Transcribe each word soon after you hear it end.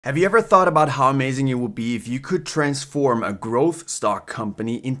Have you ever thought about how amazing it would be if you could transform a growth stock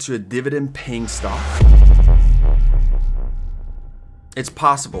company into a dividend-paying stock? It's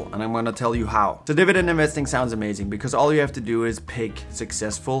possible, and I'm gonna tell you how. So dividend investing sounds amazing because all you have to do is pick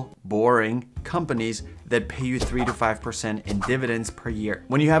successful, boring companies that pay you 3 to 5% in dividends per year.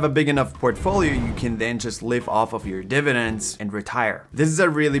 When you have a big enough portfolio, you can then just live off of your dividends and retire. This is a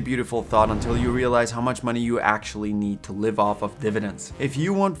really beautiful thought until you realize how much money you actually need to live off of dividends. If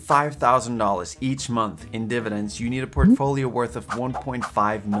you want $5,000 each month in dividends, you need a portfolio worth of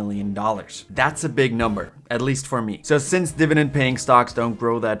 $1.5 million. That's a big number, at least for me. So since dividend paying stocks don't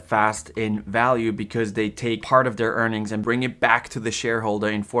grow that fast in value because they take part of their earnings and bring it back to the shareholder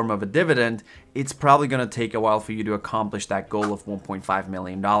in form of a dividend, it's probably going to take a while for you to accomplish that goal of $1.5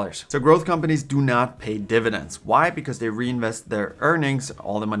 million. So growth companies do not pay dividends. Why? Because they reinvest their earnings,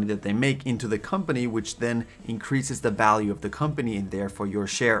 all the money that they make, into the company, which then increases the value of the company and therefore your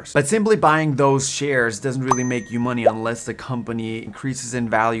shares. But simply buying those shares doesn't really make you money unless the company increases in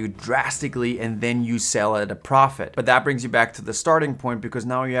value drastically and then you sell at a profit. But that brings you back to the starting point because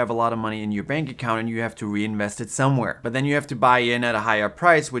now you have a lot of money in your bank account and you have to reinvest it somewhere. But then you have to buy in at a higher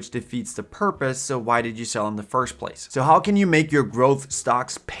price, which defeats the purpose. So why did you sell in the first place? So how can you make your growth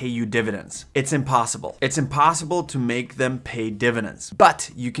stocks pay you dividends? It's impossible. It's impossible to make them pay dividends,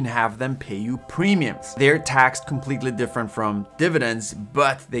 but you can have them pay you premiums. They're taxed completely different from dividends,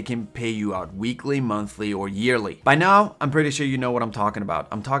 but they can pay you out weekly, monthly, or yearly. By now, I'm pretty sure you know what I'm talking about.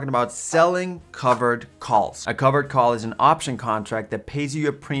 I'm talking about selling covered calls. A covered call is an option contract that pays you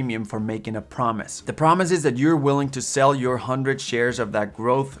a premium for making a promise. The promise is that you're willing to sell your 100 shares of that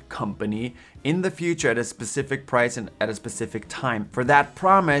growth company in the future at a specific price and at a specific time. For that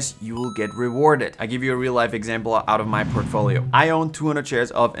promise, you will get rewarded. I give you a real life example out of my portfolio. I own 200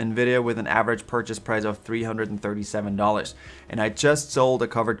 shares of Nvidia with an average purchase price of $337. And I just sold a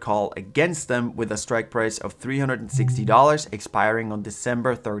covered call against them with a strike price of $360 expiring on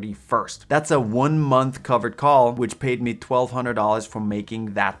December 31st. That's a 1 month covered call, which paid me $1,200 for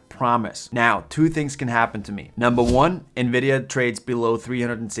making that promise. Now, two things can happen to me. Number one, Nvidia trades below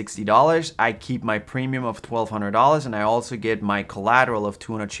 $360. I keep my premium of $1,200 and I also get my collateral of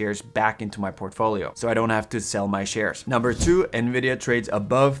 200 shares back into my portfolio. So I don't have to sell my shares. Number two, Nvidia trades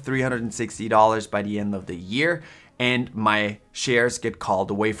above $360 by the end of the year and my shares get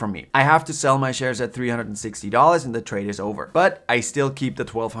called away from me. I have to sell my shares at $360 and the trade is over. But I still keep the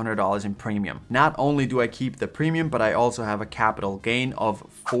 $1,200 in premium. Not only do I keep the premium, but I also have a capital gain of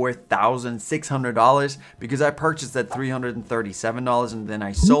 $4,600 because I purchased at $337 and then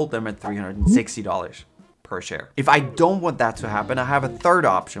I sold them at $360 per share. If I don't want that to happen, I have a third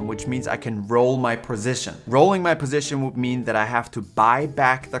option, which means I can roll my position. Rolling my position would mean that I have to buy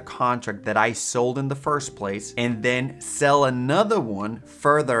back the contract that I sold in the first place and then sell another one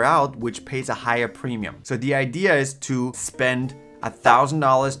further out, which pays a higher premium. So the idea is to spend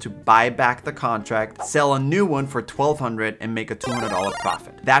 $1,000 to buy back the contract, sell a new one for $1,200 and make a $200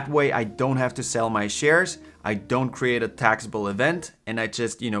 profit. That way I don't have to sell my shares, I don't create a taxable event, and I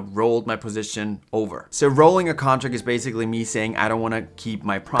just, rolled my position over. So rolling a contract is basically me saying I don't want to keep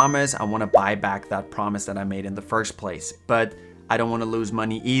my promise, I want to buy back that promise that I made in the first place. But I don't want to lose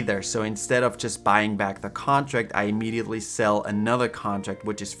money either. So instead of just buying back the contract, I immediately sell another contract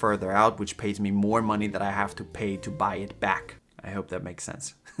which is further out, which pays me more money that I have to pay to buy it back. I hope that makes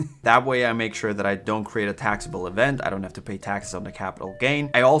sense. That way I make sure that I don't create a taxable event. I don't have to pay taxes on the capital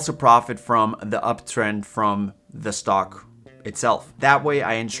gain. I also profit from the uptrend from the stock itself. That way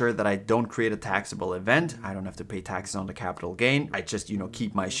I ensure that I don't create a taxable event. I don't have to pay taxes on the capital gain. I just,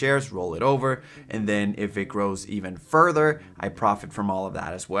 keep my shares, roll it over. And then if it grows even further, I profit from all of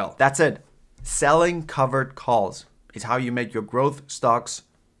that as well. That's it. Selling covered calls is how you make your growth stocks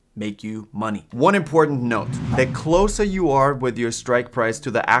make you money. One important note, the closer you are with your strike price to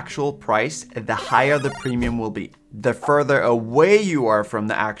the actual price, the higher the premium will be. The further away you are from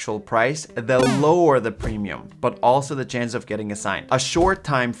the actual price, the lower the premium, but also the chance of getting assigned. A short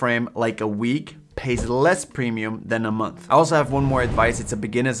time frame, like a week, pays less premium than a month. I also have one more advice. It's a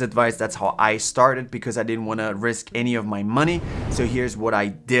beginner's advice. That's how I started because I didn't want to risk any of my money. So here's what I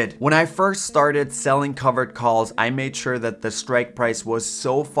did. When I first started selling covered calls, I made sure that the strike price was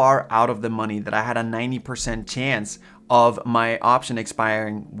so far out of the money that I had a 90% chance of my option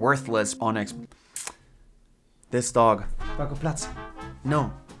expiring worthless on This dog. Back up, Platz.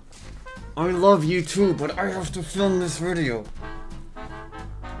 No. I love you too, but I have to film this video.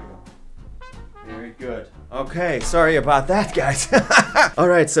 Very good. Okay, sorry about that, guys. All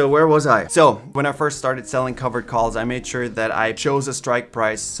right, so where was I? So when I first started selling covered calls, I made sure that I chose a strike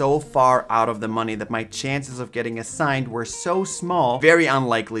price so far out of the money that my chances of getting assigned were so small, very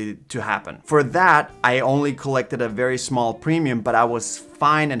unlikely to happen. For that, I only collected a very small premium, but I was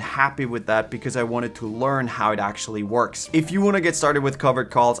fine and happy with that because I wanted to learn how it actually works. If you want to get started with covered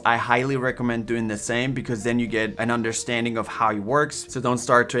calls, I highly recommend doing the same because then you get an understanding of how it works. So don't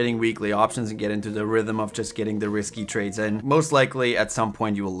start trading weekly options and get into the rhythm of just getting the risky trades in. Most likely at some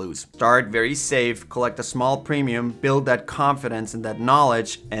point you will lose. Start very safe, collect a small premium, build that confidence and that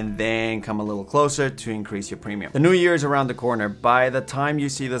knowledge, and then come a little closer to increase your premium. The new year is around the corner. By the time you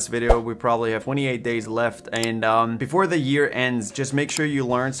see this video, we probably have 28 days left, and before the year ends, just make sure you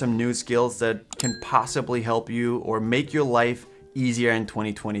learn some new skills that can possibly help you or make your life easier in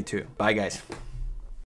 2022. Bye guys.